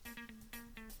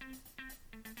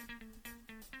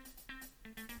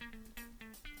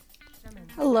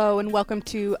Hello and welcome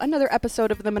to another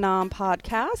episode of the Manom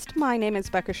podcast. My name is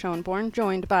Becca Schoenborn,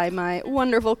 joined by my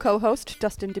wonderful co-host,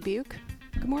 Dustyn Dubuque.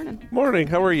 Good morning. Morning,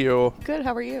 how are you? Good,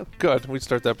 how are you? Good. We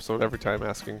start the episode every time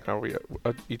asking how we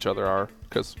each other are,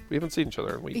 because we haven't seen each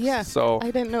other in weeks. Yeah, so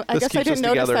I didn't know. I guess I didn't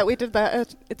notice that we did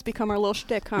that. It's become our little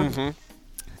shtick, huh?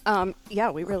 Mm-hmm.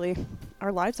 Yeah,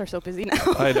 our lives are so busy now.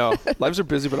 I know. Lives are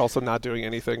busy, but also not doing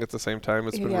anything at the same time.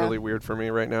 It's been really weird for me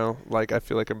right now. Like, I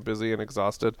feel like I'm busy and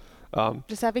exhausted.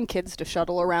 Just having kids to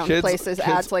shuttle around places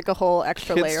adds like a whole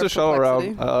extra layer of Kids to shuttle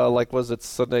around, was it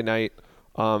Sunday night?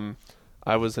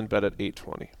 I was in bed at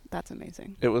 8:20. That's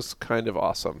amazing. It was kind of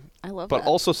awesome. I love that. But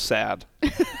also sad.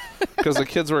 Because the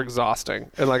kids were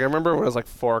exhausting. And, like, I remember when it was, like,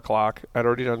 4 o'clock. I'd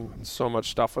already done so much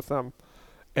stuff with them.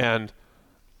 And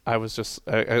I was just,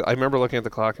 I remember looking at the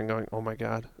clock and going, oh, my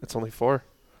God, it's only 4.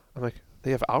 I'm like,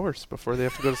 they have hours before they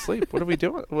have to go to sleep. What are we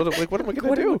doing? What am I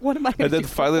going to do? What am I going to do? And then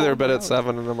finally they're in bed at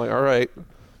 7, and I'm like, all right,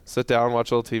 sit down, watch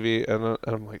a little TV. And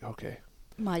I'm like, okay.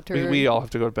 My turn. We all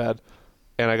have to go to bed.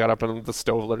 And I got up and the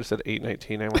stove letter said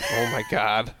 8:19. I went, oh, my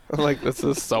God. I'm like, this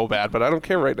is so bad. But I don't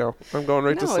care right now. I'm going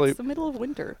right to sleep. It's the middle of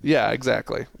winter. Yeah,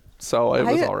 exactly. So it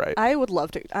was all right. I would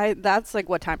love to. That's like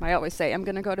what time I always say I'm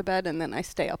going to go to bed, and then I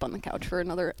stay up on the couch for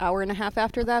another hour and a half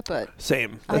after that. But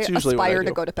same. That's usually what I do.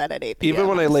 To go to bed at 8 p.m. Even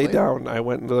when I laid down, I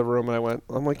went into the room and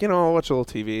I'm like, I'll watch a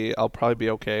little TV. I'll probably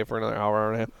be okay for another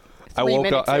hour and a half. I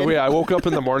woke up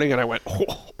in the morning and I went,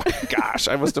 oh my gosh,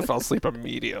 I must have fell asleep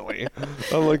immediately.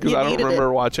 I'm like, because I don't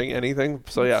remember watching anything.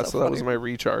 So yeah, so that was my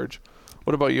recharge.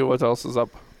 What about you? What else is up?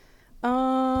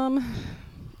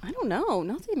 I don't know.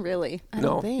 Nothing really. I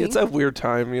don't think. It's that weird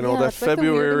time, that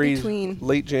February,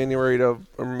 late January to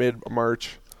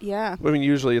mid-March. Yeah. I mean,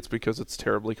 usually it's because it's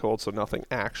terribly cold, so nothing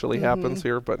actually happens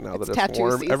here. But now that it's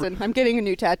warm, tattoo season. I'm getting a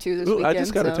new tattoo this weekend. I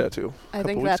just got a tattoo. I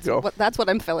think that's what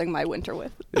I'm filling my winter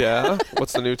with. Yeah.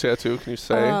 What's the new tattoo? Can you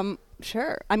say?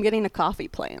 Sure. I'm getting a coffee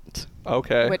plant.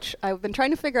 Okay. Which I've been trying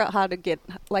to figure out how to get.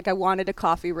 Like, I wanted a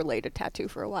coffee-related tattoo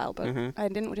for a while, but I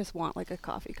didn't just want like a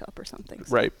coffee cup or something.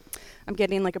 So right. I'm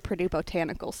getting like a pretty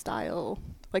botanical style,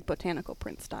 like botanical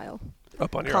print style.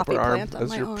 Up on your upper arm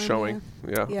as you're showing.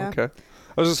 Yeah. Okay.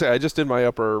 I was going to say, I just did my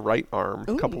upper right arm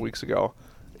a couple weeks ago.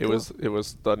 It was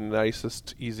the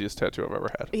nicest, easiest tattoo I've ever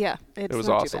had. Yeah. It was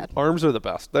awesome. Arms are the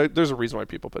best. There's a reason why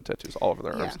people put tattoos all over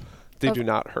their arms. They do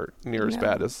not hurt near as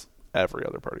bad as every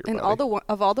other part of your body. And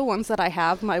all the ones that I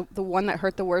have, the one that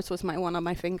hurt the worst was my one on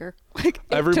my finger. Like,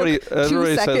 everybody says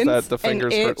that the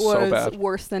fingers hurt so bad. It was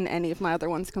worse than any of my other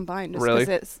ones combined. Just really?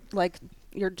 Because it's like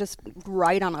you're just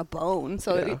right on a bone,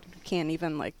 so you can't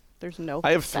even like. There's no.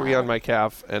 I have 3 on my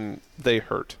calf, and they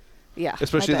hurt. Yeah,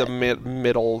 especially the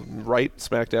middle, right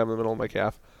smack dab in the middle of my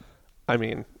calf. I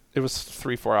mean, it was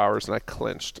 3-4 hours, and I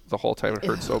clinched the whole time. It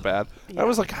hurt so bad. I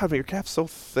was like, God, your calf's so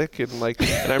thick, and like.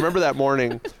 And I remember that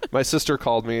morning, my sister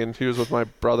called me, and she was with my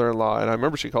brother-in-law, and I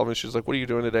remember she called me. She was like, "What are you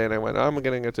doing today?" And I went, "I'm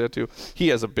getting a tattoo." He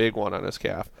has a big one on his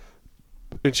calf.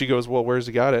 And she goes, "Well, where's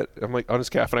he got it?" I'm like, "On his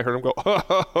calf." And I heard him go,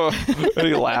 and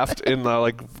he laughed in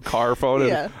the car phone,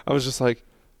 and I was just like.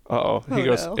 He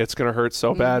goes, "It's going to hurt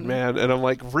so bad, man." And I'm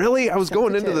like, really? I was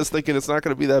going into this thinking it's not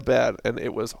going to be that bad. And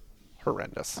it was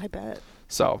horrendous. I bet.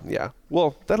 So, yeah.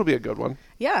 Well, that'll be a good one.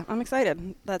 Yeah, I'm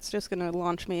excited. That's just going to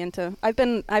launch me into... I've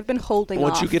been holding off.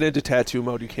 Once you get into tattoo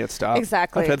mode, you can't stop.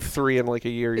 Exactly. I've had 3 in like a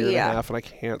year and a half, and I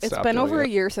can't stop. It's been over a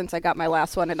year since I got my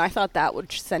last one, and I thought that would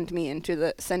send me into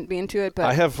it, but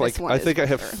I have I think I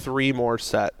have 3 more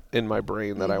set in my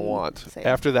brain that I want. Same.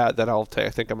 After that, then I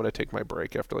think I'm going to take my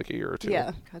break after like a year or 2.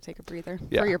 Yeah, gotta take a breather.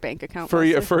 For your bank account. For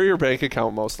your bank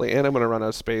account mostly, and I'm going to run out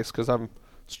of space because I'm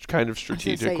kind of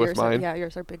strategic with mine.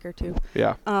 Yours are bigger too.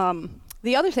 Yeah.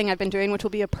 The other thing I've been doing, which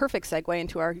will be a perfect segue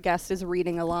into our guest, is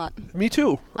reading a lot. Me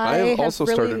too. I have also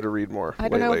started to read more lately. I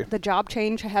don't know, the job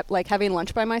change, like having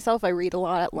lunch by myself, I read a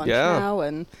lot at lunch now,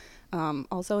 and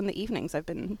also in the evenings. I've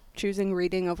bbeen choosing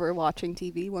reading over watching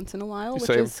TV once in a while, which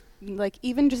is like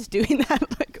even just doing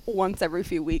that like once every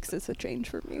few weeks is a change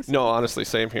for me. So no, honestly,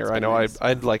 same here. I know nice.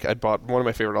 I'd bought one of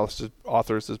my favorite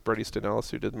authors is Bret Easton Ellis,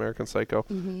 who did American Psycho.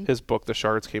 His book, The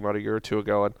Shards, came out a year or 2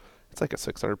 ago, and it's like a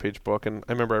 600-page book. And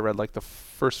I remember I read like the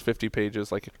first 50 pages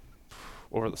like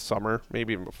over the summer,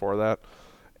 maybe even before that.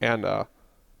 And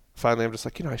finally, I'm just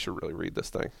like, I should really read this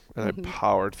thing. And I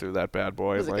powered through that bad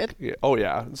boy. Was it good? Yeah, oh,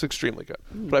 yeah. It's extremely good.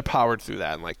 But I powered through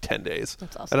that in like 10 days.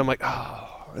 That's awesome. And I'm like,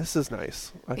 this is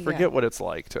nice. I forget what it's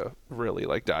like to really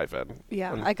like dive in.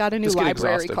 Yeah, I got a new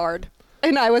library card.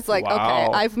 And I was like, okay,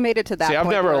 I've made it to that point. See, I've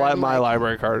never let my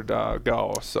library card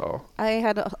go, so.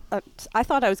 I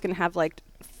thought I was going to have like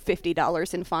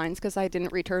 $50 in fines because I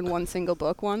didn't return one single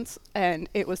book once, and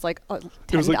it was like $10.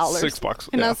 It was like $6.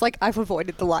 And I was like, I've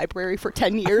avoided the library for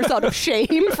 10 years out of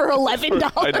shame for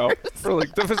 $11. I know. For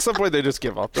like, at some point they just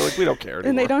give up. They're like, we don't care anymore.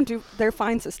 And they don't do, their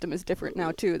fine system is different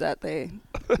now too, that they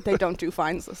don't do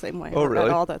fines the same way. Oh, really?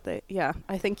 At all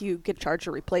I think you get charged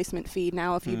a replacement fee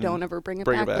now if you don't ever bring it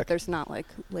back, but there's not like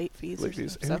late fees.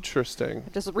 So interesting. I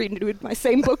just renewed my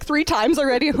same book 3 times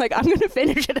already. I'm like, I'm going to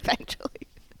finish it eventually.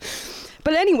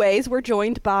 But anyways, we're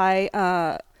joined by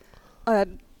a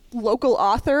local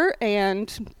author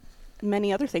and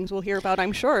many other things we'll hear about,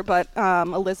 I'm sure. But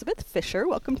Elizabeth Fischer,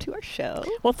 welcome to our show.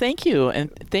 Well, thank you.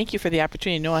 And thank you for the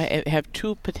opportunity. No, I have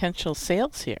 2 potential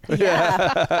sales here.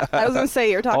 Yeah. I was going to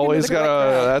say, you're talking always to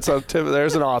the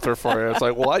there's an author for you. It's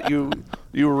like, what?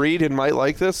 You read and might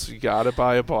like this? You got to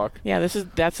buy a book. Yeah,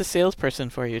 that's a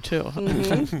salesperson for you, too.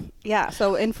 Mm-hmm. Yeah,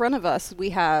 so in front of us, we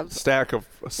have... a stack of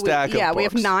books. Yeah, we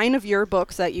have 9 of your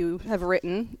books that you have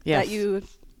written. Yes. That you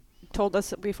told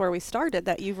us before we started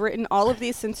that you've written all of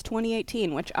these since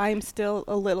 2018, which I'm still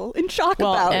a little in shock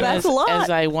about. And that's a lot. As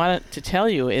I wanted to tell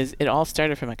you, is it all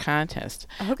started from a contest.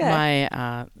 Okay.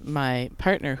 My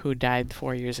partner, who died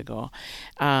 4 years ago,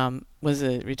 was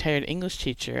a retired English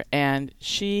teacher, and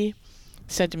she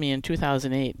said to me in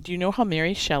 2008, do you know how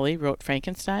Mary Shelley wrote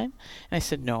Frankenstein? And I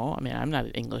said, no. I mean, I'm not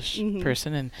an English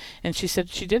person. And she said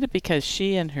she did it because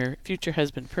she and her future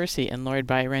husband, Percy, and Lord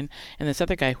Byron, and this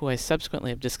other guy who I subsequently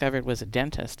have discovered was a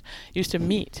dentist, used to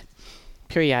meet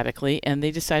periodically, and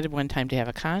they decided one time to have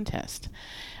a contest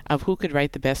of who could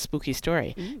write the best spooky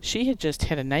story. She had just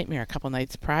had a nightmare a couple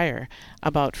nights prior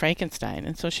about Frankenstein,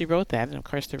 and so she wrote that, and of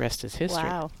course the rest is history.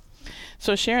 Wow.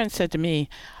 So Sharon said to me,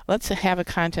 let's have a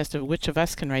contest of which of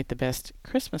us can write the best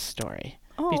Christmas story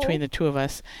between the 2 of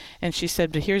us. And she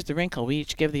said, but here's the wrinkle. We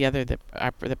each give the other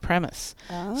the premise.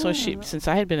 So since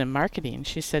I had been in marketing,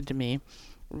 she said to me,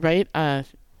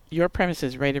 your premise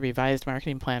is write a revised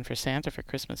marketing plan for Santa for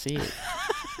Christmas Eve.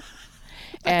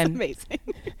 That's amazing.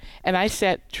 And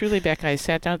truly, Becca, I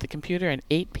sat down at the computer and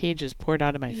 8 pages poured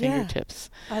out of my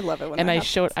fingertips. I love it when I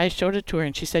showed it to her,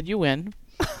 and she said, you win.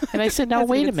 And I said, now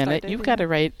wait a minute, you've got to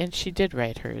write, and she did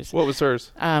write hers. What was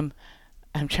hers? I'm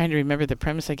trying to remember the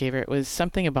premise I gave her. It was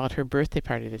something about her birthday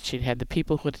party that she'd had, the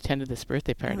people who had attended this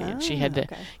birthday party, and she had to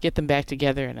get them back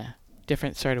together in a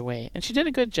different sort of way. And she did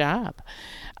a good job.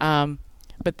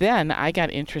 But then I got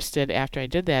interested after I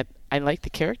did that. I liked the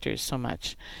characters so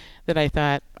much that I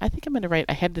thought, I think I'm going to write,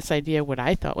 I had this idea what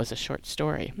I thought was a short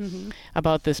story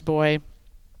about this boy,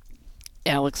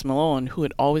 Alex Malone, who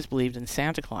had always believed in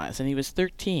Santa Claus, and he was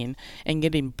 13 and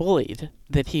getting bullied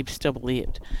that he still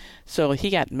believed. So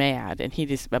he got mad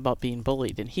about being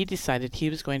bullied, and he decided he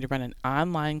was going to run an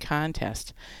online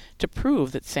contest to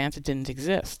prove that Santa didn't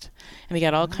exist. And he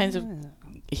got all kinds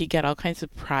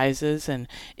of prizes, and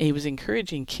he was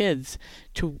encouraging kids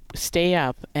to stay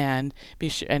up and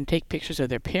and take pictures of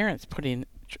their parents putting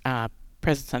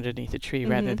presents underneath the tree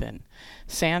rather than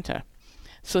Santa.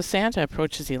 So Santa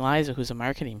approaches Eliza, who's a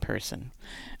marketing person.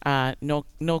 No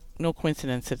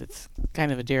coincidence that it's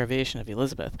kind of a derivation of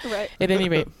Elizabeth. Right. At any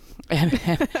rate,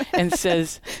 and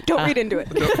says, "Don't read into it."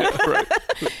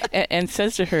 And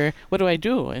says to her, "What do I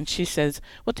do?" And she says,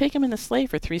 "Well, take him in the sleigh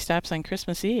for 3 stops on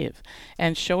Christmas Eve,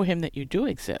 and show him that you do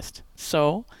exist."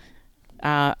 So,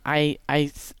 I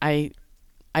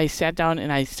sat down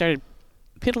and I started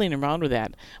piddling around with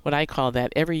that, what I call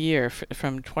that, every year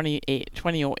from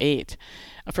 2008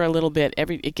 for a little bit.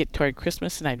 It get toward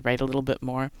Christmas, and I'd write a little bit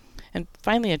more. And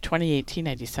finally, in 2018,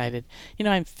 I decided,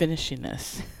 I'm finishing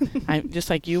this. I'm just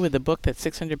like you with the book, that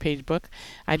 600-page book.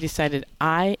 I decided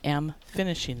I am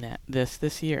finishing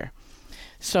this year.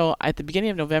 So at the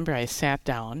beginning of November, I sat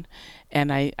down,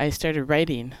 and I started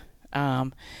writing.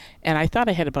 And I thought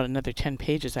I had about another 10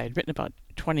 pages. I had written about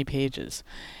 20 pages.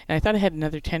 And I thought I had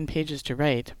another 10 pages to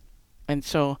write. And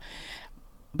so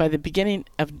by the beginning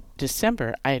of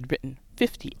December, I had written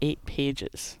 58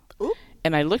 pages. Ooh.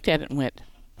 And I looked at it and went,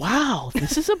 wow,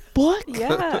 this is a book?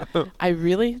 Yeah. I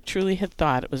really, truly had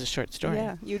thought it was a short story.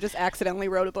 Yeah, you just accidentally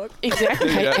wrote a book.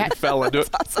 Exactly. Yeah, fell into it.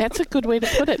 Awesome. That's a good way to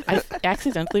put it. I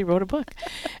accidentally wrote a book.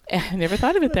 And I never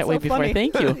thought of it that way before. Funny.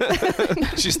 Thank you.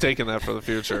 She's taking that for the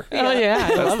future. Oh, yeah.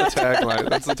 I love That's the tagline.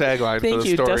 That's the tagline Thank for the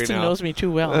you. story Dusty now. knows me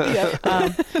too well.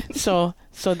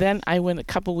 So then I went a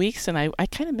couple weeks, and I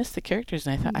kind of missed the characters,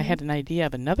 and I thought I had an idea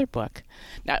of another book.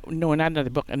 Not another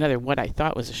book, another what I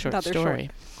thought was a short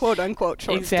story. Quote unquote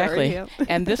short exactly. story. Exactly.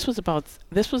 And this was about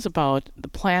the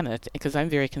planet, because I'm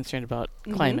very concerned about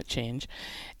climate change.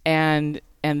 And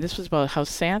this was about how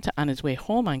Santa, on his way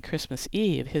home on Christmas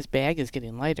Eve, his bag is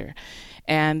getting lighter,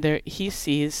 and he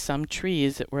sees some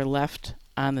trees that were left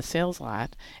on the sales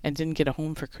lot and didn't get a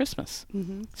home for Christmas.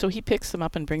 Mm-hmm. So he picks them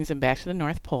up and brings them back to the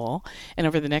North Pole, and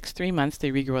over the next 3 months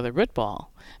they regrow the root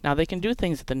ball. Now they can do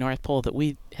things at the North Pole that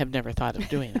we have never thought of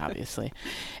doing, obviously.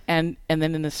 And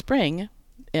then in the spring,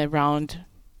 around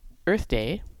Earth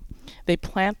Day, they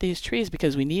plant these trees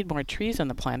because we need more trees on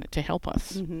the planet to help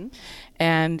us. Mm-hmm.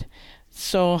 And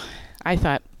so I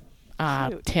thought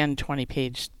 10,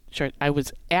 20-page short. I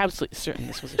was absolutely certain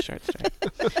this was a short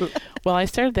story. Well, I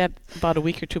started that about a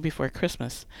week or two before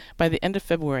Christmas. By the end of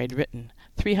February, I'd written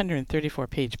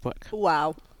 334-page book.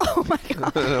 Wow. Oh, my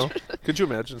God. Could you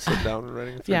imagine sitting down and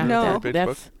writing a 334-page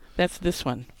book? That's this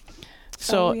one.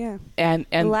 So and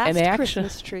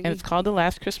Christmas tree. And it's called The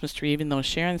Last Christmas Tree, even though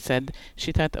Sharon said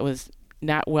she thought that was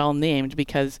not well named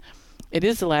because it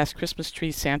is the last Christmas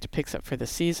tree Santa picks up for the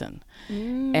season.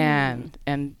 And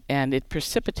it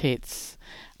precipitates.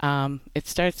 It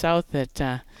starts out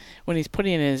that when he's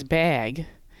putting it in his bag,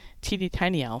 Teeny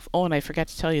Tiny Elf. Oh, and I forgot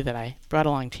to tell you that I brought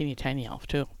along Teeny Tiny Elf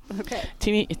too. Okay.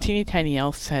 Teeny Tiny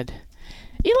Elf said,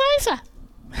 "Eliza,"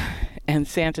 and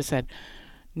Santa said,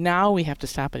 "Now we have to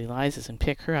stop at Eliza's and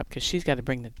pick her up because she's got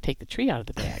to take the tree out of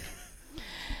the bag."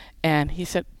 And he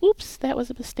said, "Oops, that was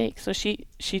a mistake." So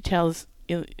he tells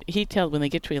when they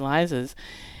get to Eliza's,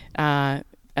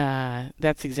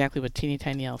 that's exactly what Teeny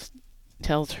Tiny Elf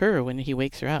tells her when he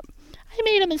wakes her up. "I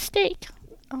made a mistake."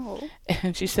 Oh.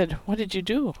 And she said, "What did you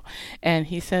do?" And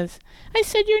he says, "I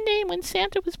said your name when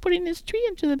Santa was putting his tree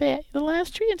into the bag, the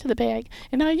last tree into the bag.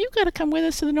 And now you got to come with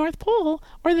us to the North Pole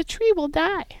or the tree will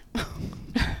die."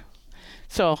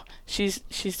 So she's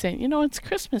saying, it's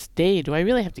Christmas Day. Do I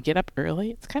really have to get up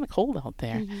early? It's kind of cold out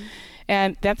there. Mm-hmm.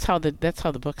 And that's how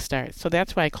the book starts. So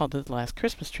that's why I called it The Last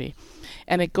Christmas Tree.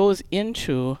 And it goes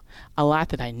into a lot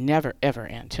that I never, ever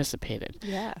anticipated.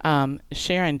 Yeah.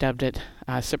 Sharon dubbed it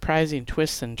Surprising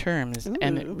Twists and Turns,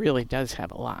 and it really does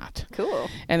have a lot. Cool.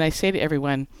 And I say to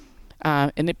everyone,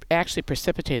 and it actually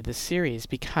precipitated this series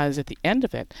because at the end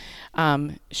of it,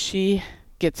 she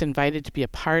gets invited to be a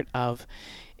part of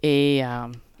a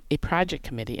project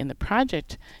committee. And the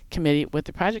project committee, what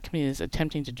the project committee is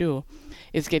attempting to do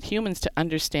is get humans to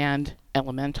understand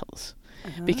elementals.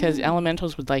 Because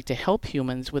elementals would like to help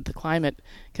humans with the climate,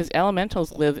 because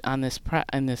elementals live on this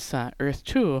Earth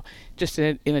too, just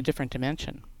in a different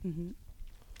dimension. Mm-hmm.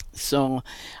 So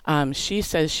she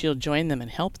says she'll join them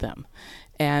and help them.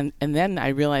 And then I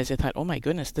realized, I thought, oh my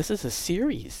goodness, this is a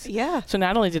series. Yeah. So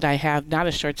not only did I have not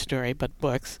a short story, but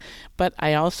books, but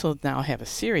I also now have a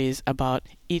series about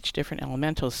each different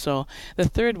elemental. So the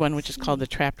third one, which is called The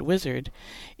Trapped Wizard,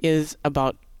 is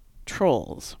about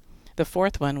trolls. The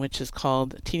fourth one, which is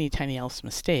called Teeny Tiny Elf's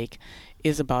Mistake,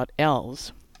 is about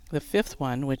elves. The fifth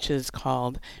one, which is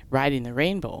called Riding the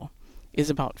Rainbow,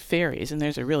 is about fairies. And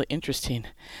there's a really interesting...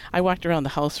 I walked around the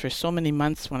house for so many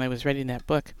months when I was writing that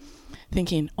book,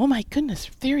 thinking, oh my goodness,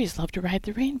 fairies love to ride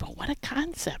the rainbow. What a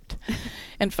concept.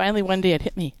 And finally one day it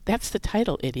hit me. That's the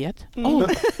title, idiot. Oh,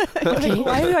 okay.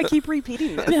 Why do I keep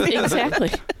repeating this?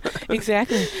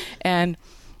 Exactly. And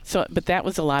so, but that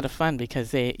was a lot of fun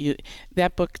because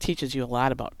that book teaches you a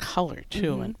lot about color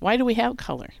too. And why do we have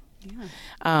color?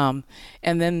 Yeah.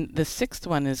 And then the sixth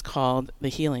one is called The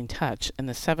Healing Touch, and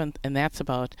the seventh, and that's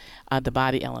about the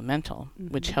body elemental,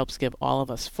 which helps give all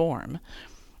of us form.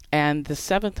 And the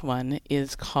seventh one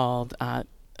is called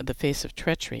The Face of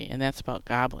Treachery, and that's about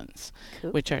goblins,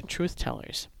 which are truth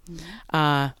tellers.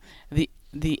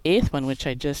 The eighth one, which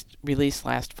I just released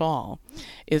last fall,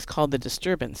 is called The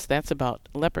Disturbance. That's about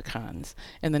leprechauns.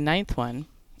 And the ninth one,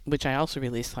 which I also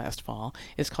released last fall,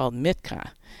 is called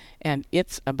Mitka. And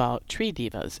it's about tree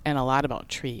divas and a lot about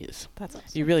trees. That's awesome.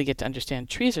 You really get to understand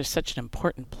trees are such an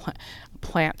important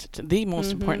plant, the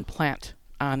most important plant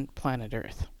on planet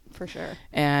Earth. For sure.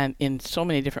 And in so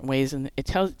many different ways. And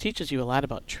it teaches you a lot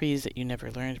about trees that you never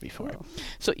learned before. Cool.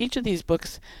 So each of these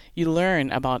books you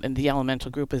learn about in the elemental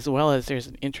group, as well as there's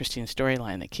an interesting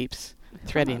storyline that keeps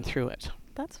threading through it.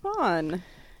 That's fun.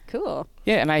 Cool.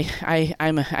 Yeah, and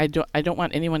I don't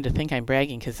want anyone to think I'm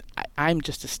bragging, because I'm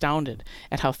just astounded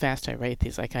at how fast I write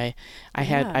these. Like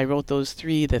I wrote those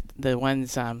three, the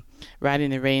ones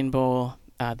Riding the Rainbow,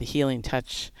 The Healing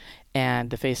Touch, and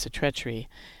The Face of Treachery.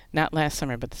 Not last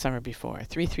summer, but the summer before.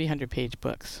 300-page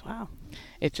books. Wow.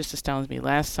 It just astounds me.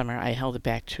 Last summer, I held it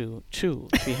back to 2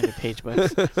 300-page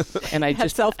books. And I had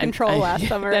just self-control last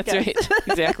summer. That's right.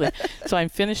 Exactly. So I'm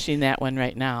finishing that one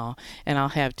right now, and I'll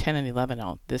have 10 and 11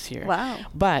 out this year. Wow.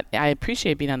 But I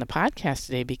appreciate being on the podcast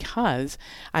today, because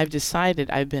I've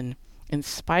decided I've been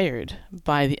inspired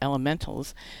by the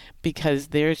elementals, because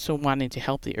they're so wanting to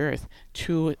help the earth,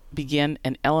 to begin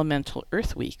an elemental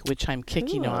Earth Week, which I'm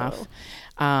kicking off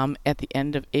at the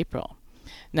end of April.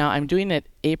 Now, I'm doing it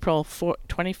April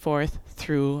 24th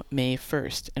through May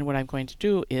 1st. And what I'm going to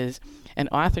do is an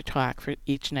author talk for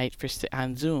each night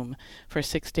on Zoom for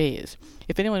 6 days.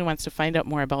 If anyone wants to find out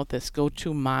more about this, go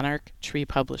to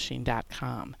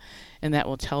monarchtreepublishing.com, and that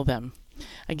will tell them.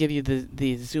 I give you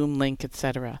the Zoom link,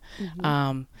 etc.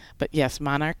 But yes,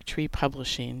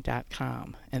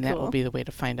 monarchtreepublishing.com, and that will be the way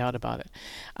to find out about it.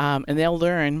 And they'll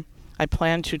learn. I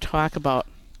plan to talk about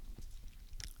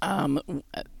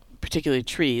particularly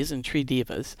trees and tree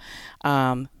divas,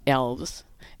 elves.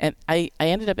 And I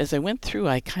ended up, as I went through,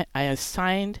 I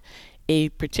assigned a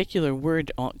particular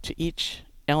word to each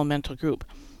elemental group.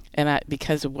 And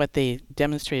because of what they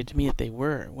demonstrated to me that they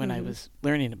were when I was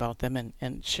learning about them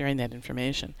and sharing that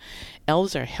information.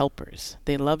 Elves are helpers.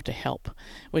 They love to help,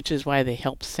 which is why they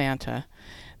help Santa.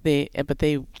 But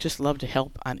they just love to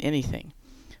help on anything.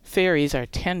 Fairies are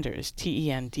tenders,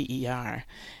 T-E-N-D-E-R.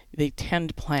 They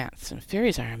tend plants, and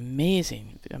fairies are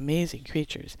amazing, amazing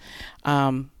creatures.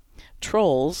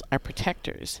 Trolls are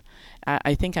protectors.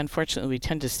 I think, unfortunately, we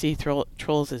tend to see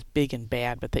trolls as big and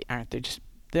bad, but they aren't.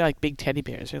 They're like big teddy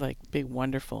bears. They're like big,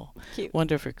 wonderful,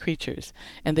 wonderful creatures.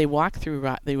 And they walk through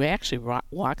They actually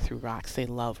walk through rocks. They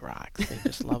love rocks. They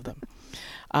just love them.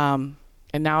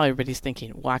 And now everybody's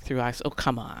thinking, walk through rocks. Oh,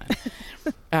 come on.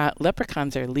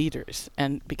 Leprechauns are leaders,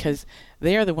 and because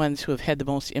they are the ones who have had the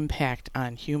most impact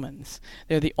on humans.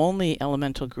 They're the only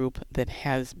elemental group that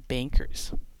has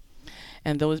bankers.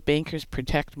 And those bankers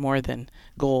protect more than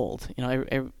gold. You know,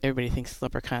 everybody thinks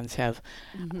leprechauns have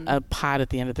a pot at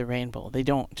the end of the rainbow. They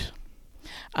don't.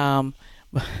 But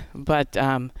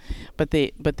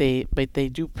they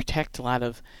do protect a lot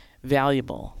of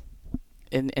valuable,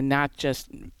 and not just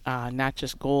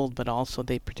gold, but also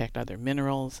they protect other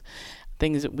minerals,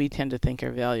 things that we tend to think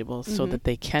are valuable, so that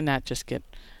they cannot just get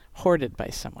hoarded by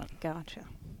someone. Gotcha.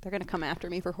 They're going to come after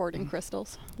me for hoarding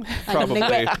crystals. Probably.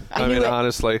 I mean,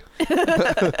 honestly.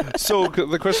 So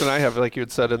the question I have, like you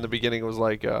had said in the beginning, was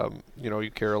like,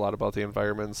 you care a lot about the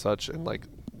environment and such, and like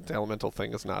the elemental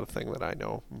thing is not a thing that I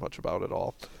know much about at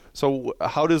all. So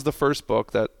how does the first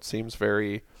book, that seems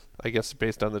very, I guess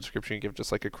based on the description you give,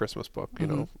 just like a Christmas book, you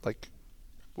know, like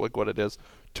what it is,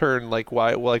 turn, like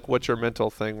why, like what's your mental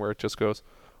thing where it just goes,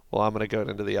 well, I'm going to go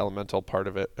into the elemental part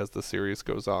of it as the series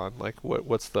goes on. Like,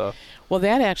 what's the... Well,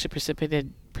 that actually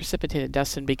precipitated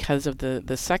Dustyn because of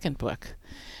the second book.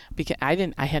 Because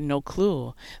I had no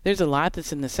clue. There's a lot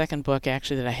that's in the second book,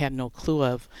 actually, that I had no clue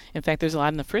of. In fact, there's a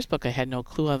lot in the first book I had no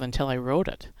clue of until I wrote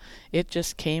it. It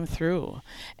just came through.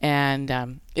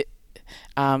 And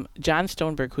John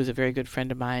Stoneberg, who's a very good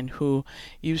friend of mine, who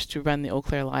used to run the Eau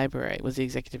Claire Library, was the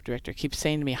executive director, keeps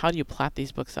saying to me, how do you plot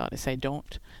these books out? I say, I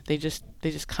don't. They just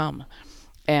come.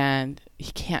 And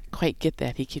he can't quite get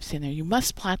that. He keeps saying, you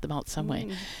must plot them out some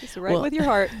way. Just with your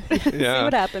heart. See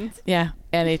what happens. Yeah.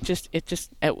 And there's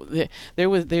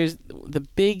the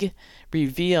big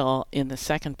reveal in the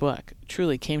second book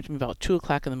truly came to me about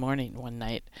 2:00 in the morning one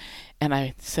night. And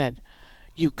I said,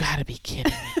 you gotta be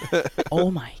kidding me.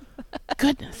 Oh my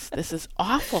goodness, this is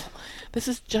awful. This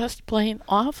is just plain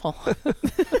awful.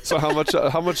 So how much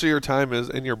of your time is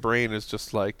in your brain is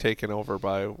just like taken over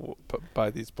by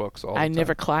these books all the time? I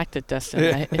never clocked it,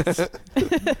 Dustyn.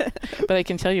 But I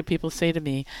can tell you, people say to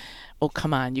me, oh,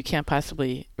 come on, you can't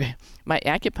possibly... My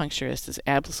acupuncturist is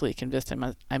absolutely convinced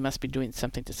I must be doing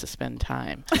something to suspend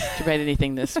time to write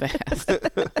anything this fast.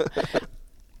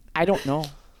 I don't know.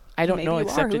 I don't know,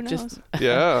 except it just...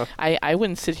 Yeah. I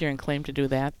wouldn't sit here and claim to do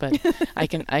that, but I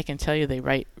can tell you they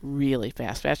write really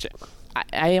fast.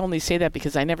 I only say that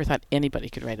because I never thought anybody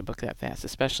could write a book that fast,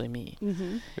 especially me.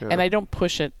 Mm-hmm. Yeah. And I don't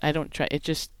push it. I don't try. It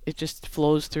just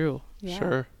flows through. Yeah,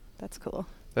 sure. That's cool.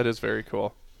 That is very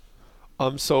cool.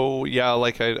 So yeah,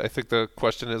 like I think the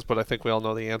question is, but I think we all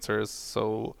know the answer is,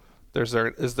 so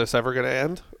is this ever going to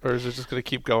end, or is it just going to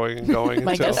keep going and going?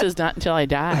 My guess is not until I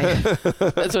die.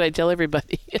 That's what I tell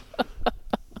everybody.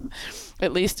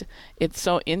 At least it's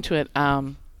so into it.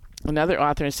 Another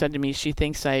author has said to me she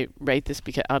thinks I write this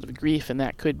out of grief, and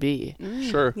that could be.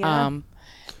 Sure. Yeah.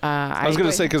 I was going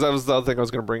to say, because that was the other thing I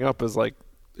was going to bring up, is like,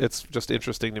 it's just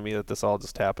interesting to me that this all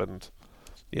just happened,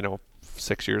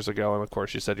 6 years ago. And of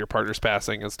course you said your partner's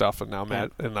passing and stuff, and now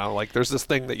now like there's this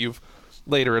thing that you've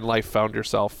later in life found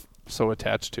yourself so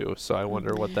attached to. So I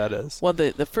wonder what that is. Well,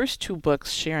 the first two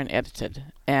books Sharon edited,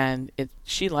 and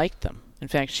she liked them. In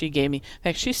fact,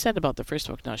 she said about the first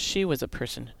book, now she was a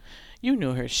person, you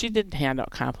knew her, she didn't hand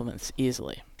out compliments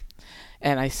easily.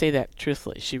 And I say that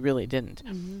truthfully, she really didn't.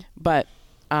 Mm-hmm. But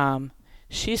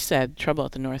she said Trouble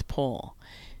at the North Pole,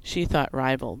 she thought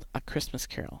rivaled A Christmas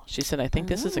Carol. She said, I think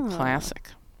this is a classic.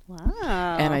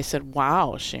 Wow. And I said,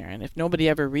 wow, Sharon, if nobody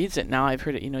ever reads it, now I've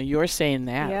heard it. You're saying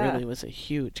that really was a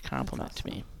huge compliment to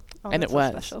me. And it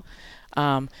was. Special.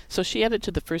 So she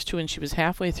edited the first two, and she was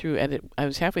halfway through I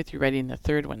was halfway through writing the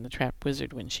third one, The Trapped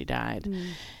Wizard, when she died.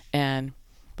 And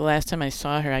the last time I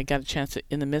saw her, I got a chance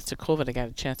in the midst of COVID, I got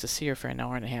a chance to see her for an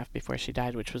hour and a half before she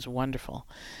died, which was wonderful.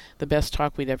 The best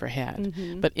talk we'd ever had.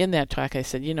 But in that talk, I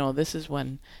said, this is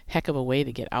one heck of a way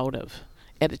to get out of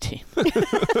editing.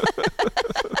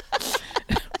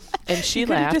 And she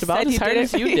laughed about as hard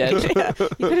as you did. Yeah. You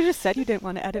could have just said you didn't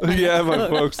want to edit. My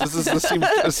folks,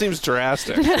 this seems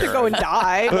drastic. You have to go and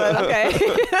die, but okay.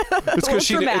 It's because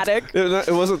she dramatic.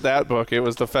 It wasn't that book. It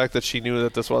was the fact that she knew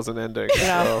that this wasn't ending.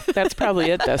 Yeah, that's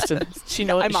probably it, Dustin. She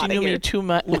knew me too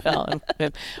much. Well,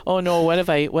 and, oh no, what have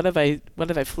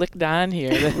I flicked on here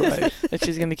that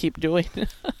she's going to keep doing?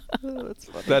 That's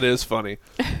funny. That is funny.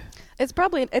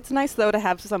 It's nice though to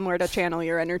have somewhere to channel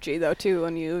your energy though too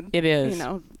when you lose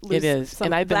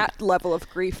that level of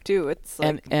grief too. It's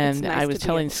like, and nice I was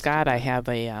telling Scott I have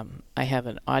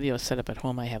an audio set up at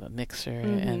home. I have a mixer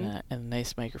and a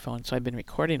nice microphone, so I've been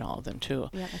recording all of them too.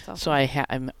 Yeah, that's awesome. So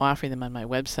I'm offering them on my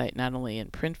website, not only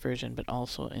in print version but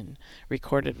also in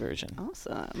recorded version.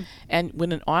 Awesome. And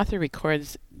when an author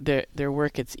records their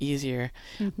work, it's easier.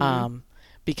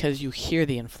 Because you hear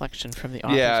the inflection from the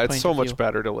author's point of view. Yeah, it's so much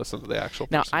better to listen to the actual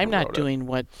person. Now, I'm not who wrote doing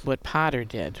what Potter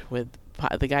did with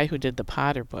the guy who did the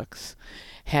Potter books.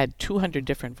 Had 200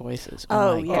 different voices.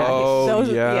 Oh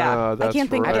yeah. That's I can't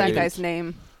think of that right. guy's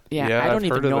name. Yeah, I don't I've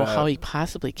even know that. how he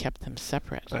possibly kept them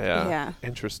separate. Yeah.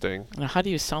 Interesting. Now, how do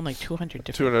you sound like 200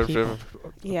 different people?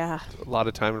 Yeah. A lot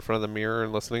of time in front of the mirror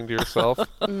and listening to yourself. Right.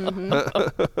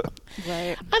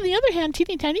 On the other hand,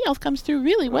 Teeny Tiny Elf comes through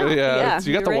really well. Yeah,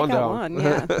 you got the one down.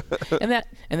 Yeah.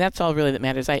 and that's all really that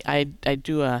matters. I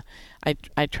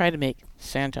try to make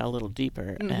Santa a little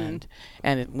deeper, and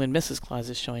when Mrs. Claus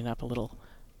is showing up, a little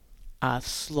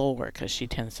slower, because she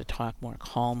tends to talk more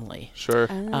calmly. Sure.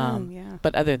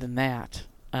 But other than that,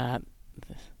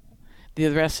 the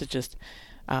rest is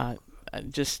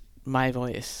just my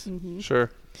voice.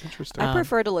 Sure. Interesting. I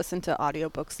prefer to listen to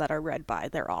audiobooks that are read by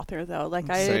their author, though. Like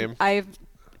Same. I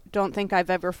don't think I've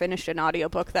ever finished an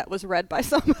audiobook that was read by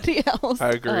somebody else. I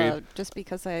agree. Just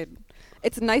because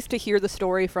it's nice to hear the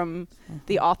story from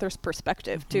the author's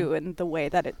perspective too, and the way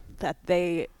that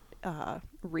they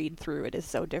read through it is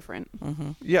so different.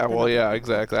 Yeah, well, yeah,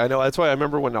 exactly. I know. That's why I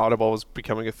remember when Audible was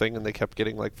becoming a thing and they kept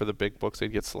getting, like, for the big books,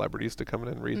 they'd get celebrities to come in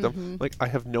and read them. Like, I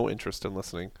have no interest in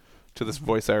listening to this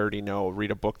voice I already know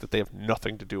read a book that they have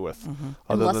nothing to do with,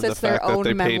 other Unless than it's the fact their that they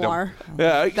own paid memoir. them.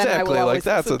 Yeah, exactly. Like,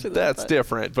 that's them,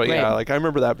 different. But right. yeah, like, I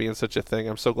remember that being such a thing.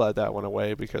 I'm so glad that went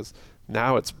away, because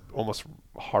now it's almost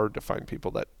hard to find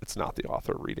people that it's not the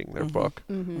author reading their book.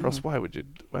 Or else why would you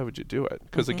do it?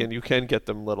 Because again, you can get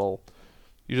them little.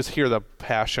 You just hear the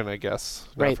passion, I guess,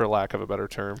 right. for lack of a better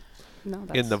term,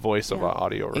 in the voice of an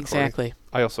audio recording. Exactly.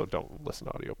 I also don't listen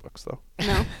to audiobooks, though.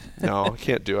 No? No, I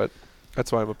can't do it. That's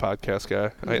why I'm a podcast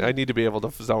guy. I need to be able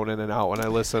to zone in and out when I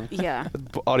listen. Yeah.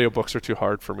 Audiobooks are too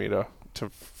hard for me to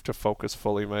focus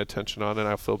fully my attention on, and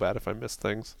I feel bad if I miss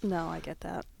things. No, I get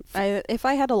that. If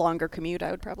I had a longer commute,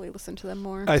 I would probably listen to them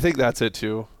more. I think that's it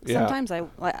too. Yeah. Sometimes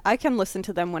I can listen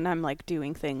to them when I'm like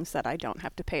doing things that I don't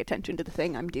have to pay attention to the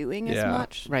thing I'm doing as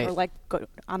much. Right. Or like go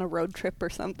on a road trip or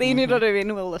something. You know what I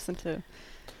mean? We'll listen to.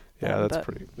 Yeah,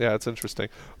 it's interesting.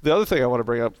 The other thing I want to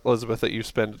bring up, Elizabeth, that you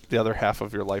spend the other half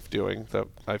of your life doing that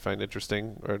I find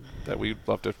interesting, or that we'd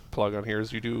love to plug on here,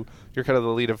 is you're kind of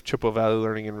the lead of Chippewa Valley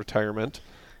Learning in Retirement,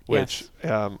 which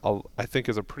I think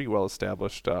is a pretty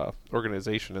well-established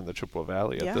organization in the Chippewa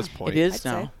Valley at this point. It is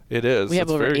now. It is. We have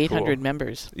it's over very 800 cool.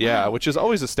 members. Yeah, which is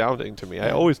always astounding to me.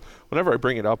 I always, whenever I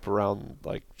bring it up around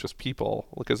like just people,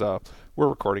 because we're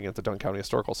recording at the Dunn County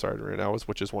Historical Society right now,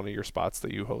 which is one of your spots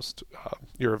that you host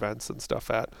your events and stuff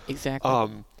at. Exactly.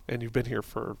 And you've been here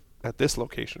at this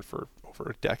location for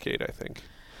over a decade, I think.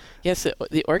 Yes,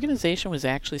 the organization was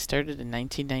actually started in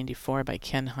 1994 by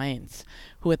Ken Hines,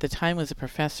 who at the time was a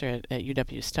professor at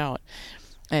UW Stout.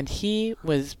 And he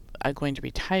was going to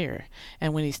retire.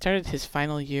 And when he started his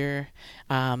final year,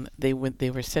 they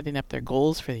were setting up their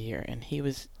goals for the year. And he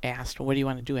was asked, well, what do you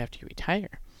want to do after you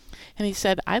retire? And he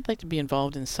said, I'd like to be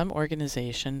involved in some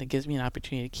organization that gives me an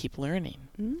opportunity to keep learning.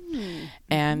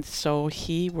 And so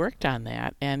he worked on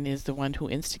that and is the one who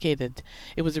instigated.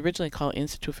 It was originally called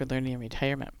Institute for Learning and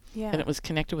Retirement. Yeah. And it was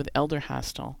connected with Elder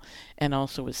Hostel and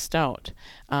also with Stout.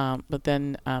 But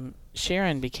then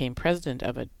Sharon became president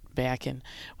of it back in,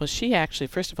 well, she actually,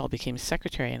 first of all, became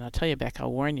secretary. And I'll tell you, Becca,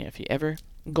 I'll warn you, if you ever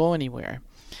go anywhere,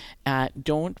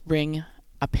 don't bring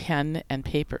a pen and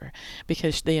paper,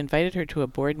 because they invited her to a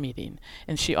board meeting,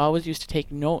 and she always used to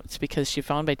take notes, because she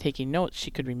found by taking notes she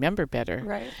could remember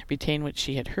better, retain what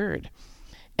she had heard.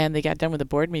 And they got done with the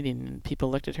board meeting, and people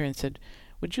looked at her and said,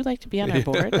 "Would you like to be on our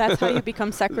board?" That's how you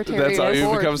become secretary. That's how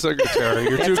you become secretary.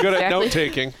 You're too good at note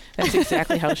taking. That's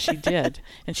exactly how she did.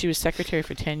 And she was secretary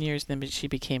for 10 years, then she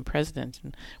became president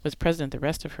and was president the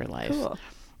rest of her life. Cool.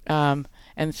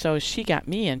 And so she got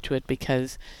me into it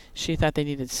because she thought they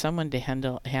needed someone to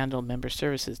handle member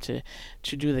services, to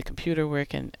do the computer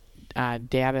work and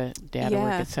data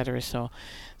work, etc.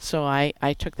 So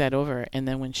I took that over, and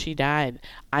then when she died,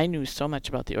 I knew so much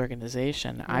about the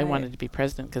organization. I wanted to be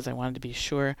president because I wanted to be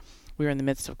sure. We were in the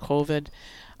midst of COVID.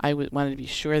 I wanted to be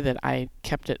sure that I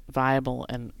kept it viable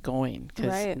and going,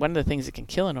 because one of the things that can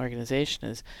kill an organization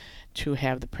is to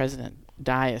have the president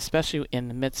die, especially in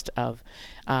the midst of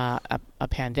a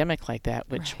pandemic like that,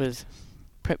 which was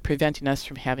preventing us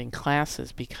from having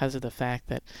classes because of the fact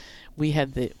that we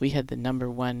had the number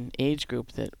one age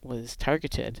group that was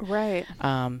targeted.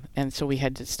 And so we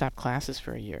had to stop classes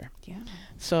for a year.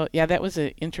 So that was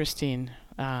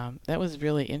that was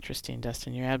really interesting,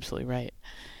 Dustyn. You're absolutely right.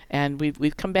 And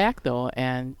we've come back though,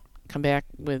 and come back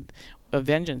with a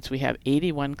vengeance. We have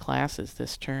 81 classes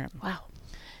this term. Wow.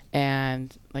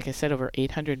 And like I said, over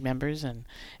 800 members, and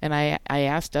I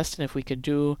asked Dustyn if we could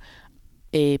do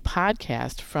a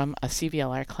podcast from a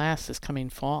CVLR class this coming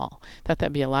fall. Thought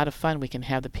that'd be a lot of fun. We can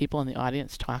have the people in the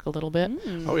audience talk a little bit.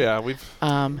 Oh yeah, we've.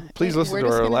 Please listen to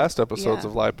our last episodes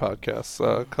of live podcasts.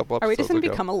 A couple episodes ago. Are we just going to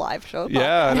become a live show?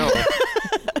 Yeah, I know.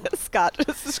 Scott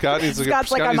needs to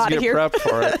get, like, I'm out of here. Prepped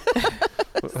for it.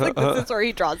 It's like, this is where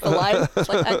he draws the line. It's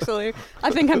like, actually,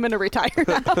 I think I'm going to retire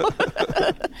now.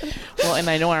 Well, and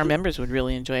I know our members would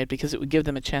really enjoy it because it would give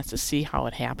them a chance to see how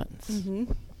it happens.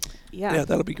 Yeah,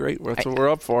 that'll be great. That's what we're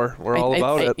up for. We're all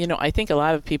about it. I think a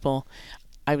lot of people,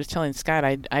 I was telling Scott,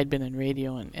 I'd been in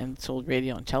radio and sold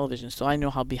radio and television, so I know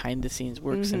how behind the scenes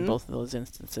works in both of those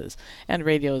instances. And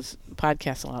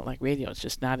podcasts a lot like radio. It's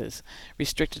just not as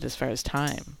restricted as far as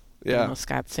time. Yeah.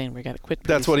 Scott's saying we got to quit.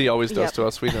 That's what he always does to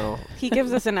us. We know. He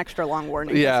gives us an extra long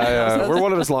warning. Yeah. We're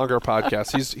one of his longer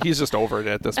podcasts. He's just over it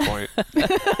at this point.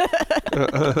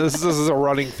 This is a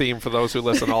running theme for those who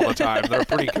listen all the time. They're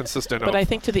pretty consistent. But I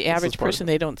think to the average person,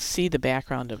 they don't see the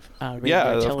background of radio or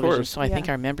television. Of course. So I think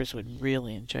our members would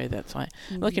really enjoy that. So I'm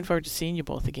looking forward to seeing you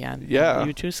both again. Yeah.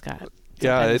 You too, Scott.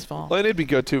 Yeah, and it'd be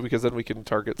good too, because then we can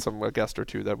target a guest or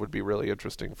two that would be really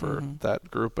interesting for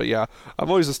that group. But yeah, I'm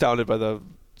always astounded by the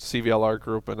CVLR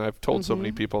group, and I've told so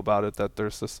many people about it that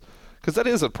there's this, because that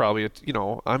is I'm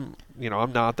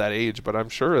not that age, but I'm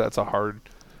sure that's a hard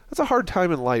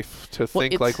time in life to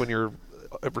think, like when you're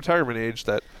at retirement age,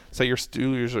 that say you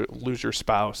lose your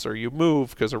spouse, or you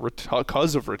move because of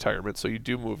retirement, so you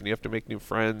do move and you have to make new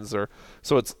friends, or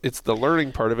so it's the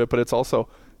learning part of it, but it's also,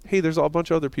 hey, there's a bunch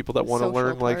of other people that want to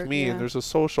learn like me, and there's a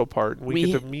social part, and we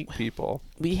get to meet people.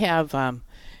 We have all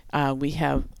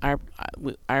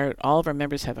of our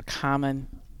members have a common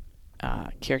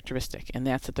characteristic, and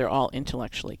that's that they're all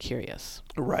intellectually curious.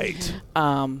 Right.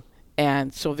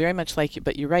 And so very much like you,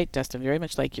 but you're right, Dustyn, very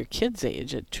much like your kids'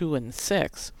 age at 2 and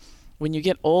 6. When you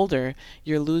get older,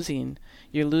 you're losing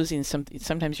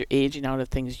sometimes you're aging out of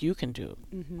things you can do.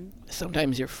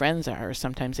 Sometimes your friends are, or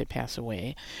sometimes they pass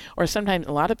away, or sometimes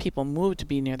a lot of people move to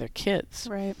be near their kids.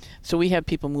 Right. So we have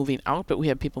people moving out, but we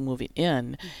have people moving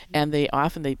in, and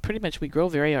we grow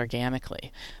very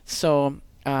organically. So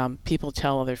people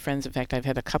tell their friends. In fact, I've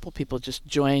had a couple people just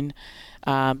join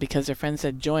because their friends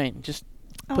said join. Just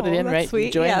put it in, right?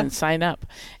 Sweet. Join and sign up,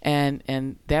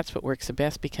 and that's what works the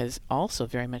best, because also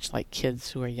very much like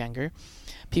kids who are younger,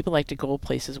 people like to go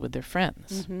places with their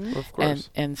friends. Of course.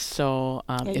 And so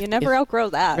you never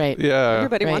outgrow that. Right. Yeah.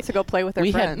 Everybody wants to go play with their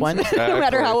friends. Had one, no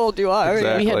matter how old you are.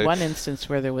 Exactly. We had one instance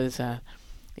where there was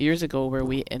years ago where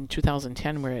we, in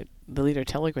 2010, where the Leader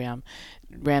Telegram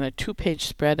ran a 2-page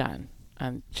spread on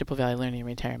Chippewa Valley Learning and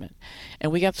Retirement.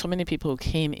 And we got so many people who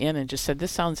came in and just said,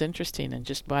 this sounds interesting, and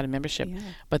just bought a membership,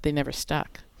 but they never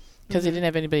stuck. Because they didn't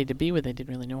have anybody to be with, they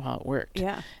didn't really know how it worked.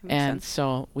 Yeah. And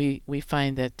so we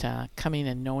find that coming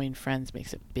and knowing friends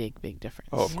makes a big, big difference.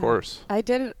 Oh, of course. I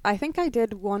think I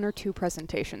did 1 or 2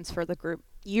 presentations for the group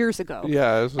years ago.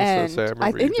 Yeah, I was going to say, I remember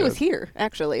I think it was here,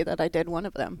 actually, that I did one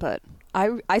of them. But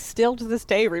I still to this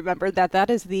day remember that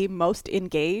is the most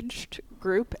engaged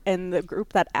group, and the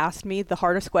group that asked me the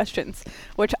hardest questions,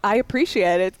 which I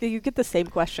appreciate. You get the same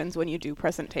questions when you do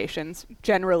presentations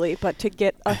generally, but to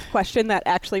get a question that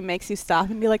actually makes you stop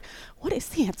and be like, what is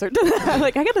the answer to that?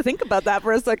 Like, I got to think about that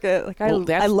for a second.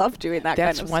 I love doing that kind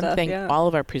of stuff. That's one thing all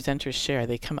of our presenters share.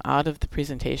 They come out of the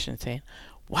presentation saying,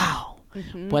 wow,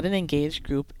 What an engaged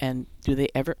group, and do they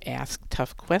ever ask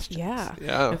tough questions?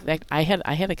 Yeah. In fact, I had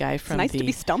a guy from it's nice to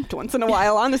be stumped once in a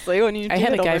while, honestly, when you I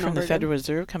had a guy from the again. Federal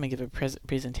Reserve come and give a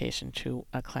presentation to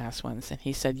a class once, and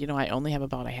he said, I only have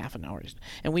about a half an hour,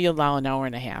 and we allow an hour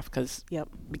and a half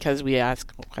because we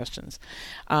ask questions.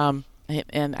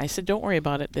 And I said, don't worry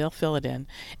about it. They'll fill it in.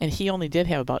 And he only did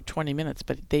have about 20 minutes,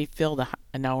 but they filled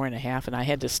an hour and a half, and I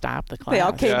had to stop the class. They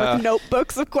all came with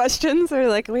notebooks of questions. They're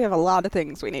like, we have a lot of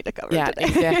things we need to cover today.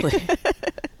 Exactly.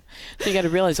 So you got to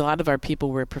realize a lot of our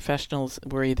people were professionals,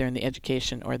 were either in the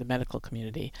education or the medical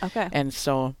community. Okay. And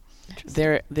so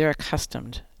they're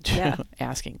accustomed to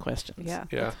asking questions. Yeah.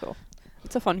 That's cool.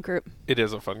 It's a fun group. It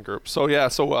is a fun group. So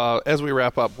as we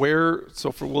wrap up,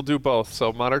 we'll do both.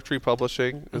 So Monarch Tree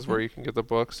Publishing is where you can get the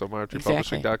book. So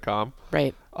monarchtreepublishing.com.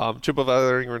 Right. Chippewa Valley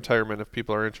Learning Retirement. If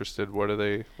people are interested, where do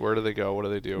they go? What do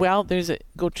they do? Well,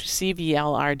 go to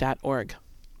CVLR.org.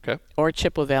 Okay. Or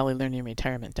Chippewa Valley Learning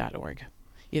Retirement.org.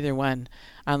 Either one.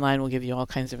 Online will give you all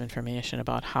kinds of information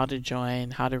about how to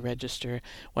join, how to register,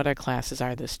 what our classes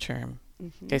are this term.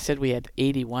 Like I said, we had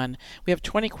 81. We have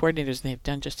 20 coordinators, and they've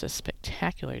done just a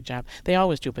spectacular job. They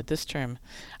always do, but this term,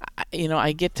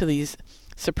 I get to these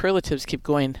superlatives keep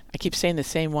going. I keep saying the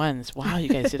same ones. Wow, you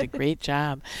guys did a great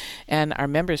job. And our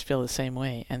members feel the same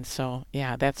way. And so,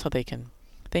 that's how they can.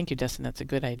 Thank you, Dustyn. That's a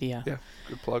good idea. Yeah,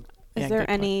 good plug. Is there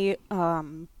any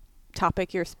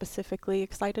topic you're specifically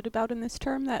excited about in this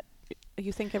term that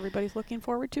you think everybody's looking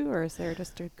forward to, or is there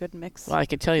just a good mix? Well, I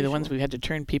could tell you the ones we've had to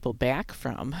turn people back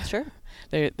from. Sure.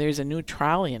 There's a new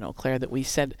trolley in Eau Claire that we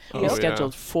said we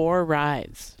scheduled 4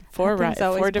 rides. 4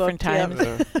 different times.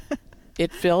 Yep.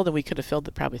 It filled, and we could have filled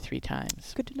it probably 3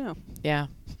 times. Good to know. Yeah.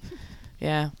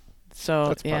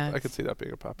 So I could see that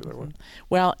being a popular one.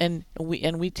 Well, and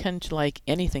we tend to like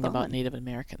anything about Native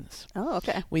Americans. Oh,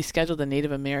 okay. We scheduled a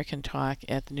Native American talk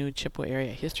at the new Chippewa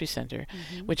Area History Center,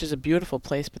 which is a beautiful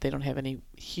place, but they don't have any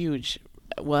huge.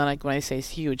 Well, when I say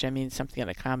huge, I mean something that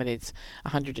accommodates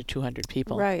 100 to 200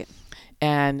 people. Right.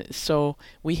 And so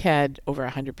we had over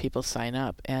 100 people sign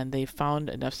up, and they found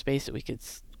enough space that we could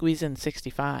squeeze in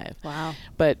 65. Wow.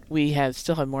 But we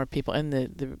still have more people, and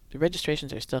the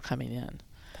registrations are still coming in.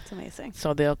 Amazing.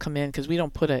 So they'll come in because we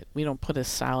don't put a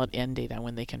solid end date on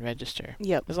when they can register.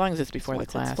 Yep. As long as it's before the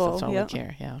class, that's all we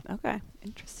care. Yeah. Okay.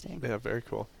 Interesting. Yeah, very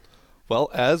cool. Well,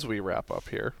 as we wrap up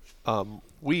here,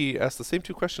 we ask the same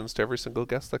 2 questions to every single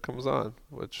guest that comes on,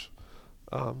 which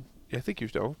I think you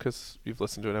know because you've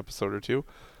listened to an episode or 2.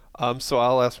 So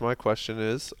I'll ask my question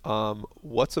is,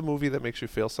 what's a movie that makes you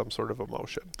feel some sort of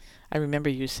emotion? I remember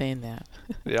you saying that.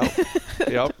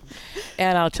 Yep.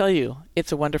 And I'll tell you,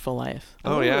 It's a Wonderful Life.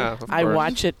 Oh, yeah. I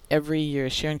watch it every year.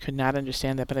 Sharon could not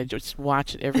understand that, but I just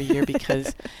watch it every year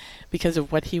because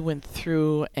of what he went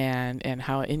through and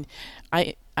how. And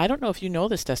I don't know if you know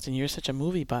this, Dustyn. You're such a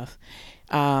movie buff.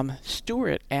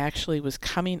 Stuart actually was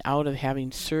coming out of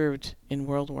having served in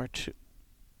World War II.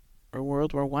 Or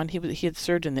World War I. He had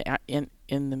served in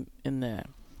the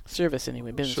service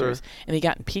anyway, business service, and he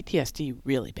got in PTSD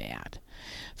really bad.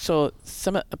 So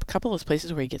a couple of those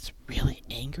places where he gets really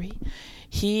angry,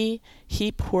 he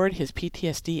poured his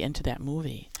PTSD into that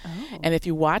movie. Oh. And if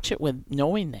you watch it with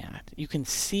knowing that, you can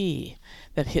see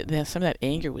that some of that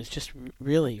anger was just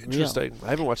really interesting. Real. I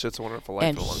haven't watched It's a Wonderful Life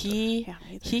in a long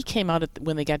time. He came out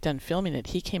when they got done filming it.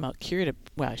 He came out cured.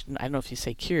 Well, I don't know if you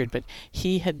say cured, but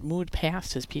he had moved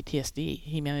past his PTSD.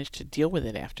 He managed to deal with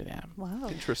it after that. Wow,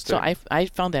 interesting. So I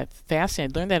found that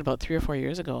fascinating. I learned that about 3 or 4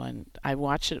 years ago, and I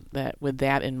watched it with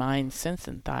that in mind since,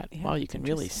 and thought, wow, you can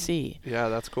really see. Yeah,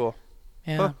 that's cool.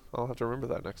 Yeah, I'll have to remember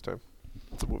that next time.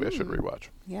 It's a movie I should rewatch.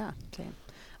 Yeah, same.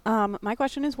 My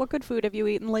question is, what good food have you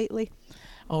eaten lately?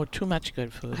 Oh, too much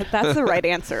good food. That's the right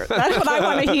answer. That's what I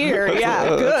want to hear. Yeah,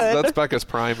 good. That's Becca's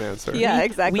prime answer. Yeah,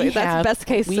 exactly. That's best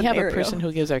case scenario. We have a person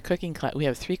who gives our cooking class. We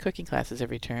have 3 cooking classes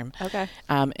every term. Okay.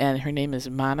 And her name is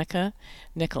Monica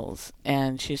Nichols,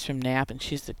 and she's from Knapp, and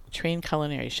she's the trained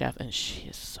culinary chef, and she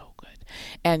is so good.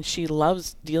 And she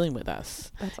loves dealing with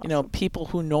us. That's awesome. You know, people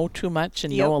who know too much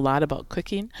and know a lot about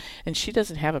cooking, and she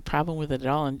doesn't have a problem with it at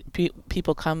all. And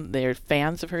people come, they're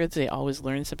fans of hers. They always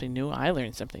learn something new. I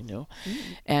learn something new.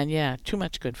 And too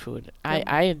much good food.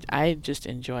 I just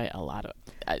enjoy a lot of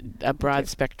a broad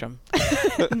spectrum.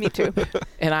 Me too.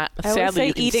 And I sadly,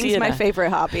 you can eating's see it my favorite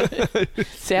hobby.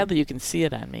 Sadly, you can see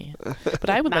it on me. But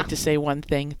I would like to say one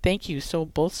thing. Thank you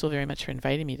both so very much for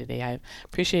inviting me today. I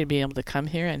appreciated being able to come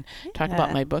here and talk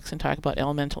about my books and talk about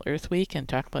Elemental Earth Week and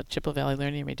talk about Chippewa Valley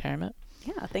Learning and Retirement.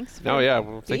 Yeah, thanks.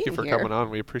 Well, thank you for coming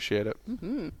on. We appreciate it.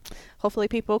 Mm-hmm. Hopefully,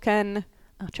 people can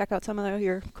check out some of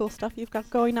your cool stuff you've got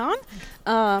going on.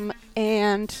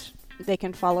 And They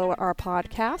can follow our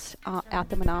podcast at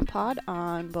the Monompod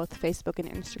on both Facebook and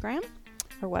Instagram.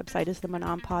 Our website is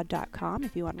themonompod.com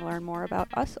if you want to learn more about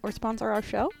us or sponsor our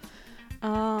show.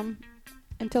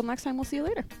 Until next time, we'll see you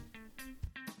later.